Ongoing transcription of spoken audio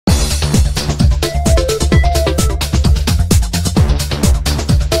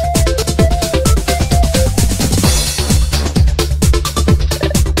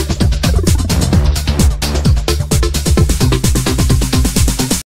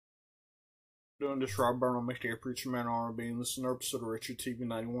doing? This Rob Burnham, Mr. Preacher Man R&B, and this is another episode of Retro TV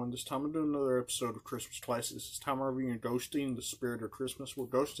 91. This time I'm doing another episode of Christmas Classics. This time I'm reviewing Ghosting, the Spirit of Christmas. Well,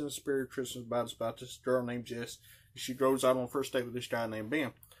 Ghosting, the Spirit of Christmas is about this girl named Jess. She goes out on a first date with this guy named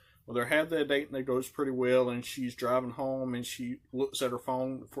Ben. Well, they have that date and it goes pretty well, and she's driving home and she looks at her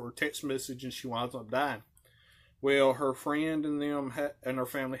phone for a text message and she winds up dying. Well, her friend and them and her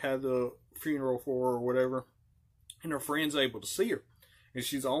family had the funeral for her or whatever, and her friend's able to see her. And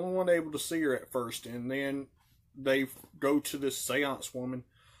she's the only one able to see her at first. And then they go to this seance woman,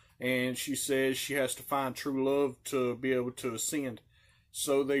 and she says she has to find true love to be able to ascend.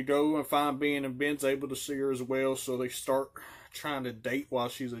 So they go and find Ben, and Ben's able to see her as well. So they start trying to date while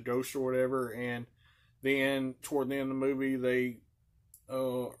she's a ghost or whatever. And then toward the end of the movie, they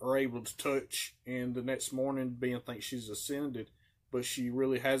are able to touch. And the next morning, Ben thinks she's ascended. But she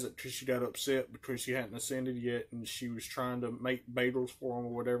really hasn't, because she got upset because she hadn't ascended yet, and she was trying to make bagels for him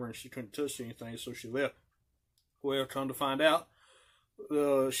or whatever, and she couldn't touch anything, so she left. Well, come to find out,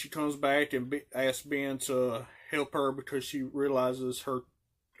 she comes back and asks Ben to help her because she realizes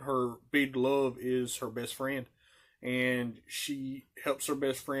her big love is her best friend, and she helps her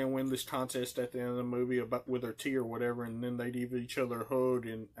best friend win this contest at the end of the movie with her tea or whatever, and then they give each other a hug,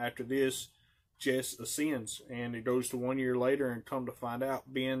 and after this, Jess ascends, and it goes to 1 year later, and come to find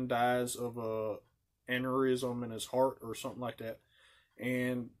out, Ben dies of a aneurysm in his heart or something like that,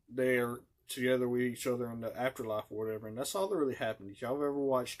 and they're together with each other in the afterlife or whatever, and that's all that really happened. If y'all ever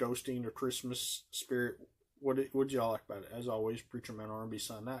watched Ghosting or Christmas Spirit, what did y'all like about it? As always, Preacher Man R&B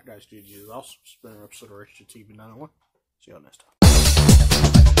signing out, guys. GG is awesome. It's been an episode of Retro TV 91. See y'all next time.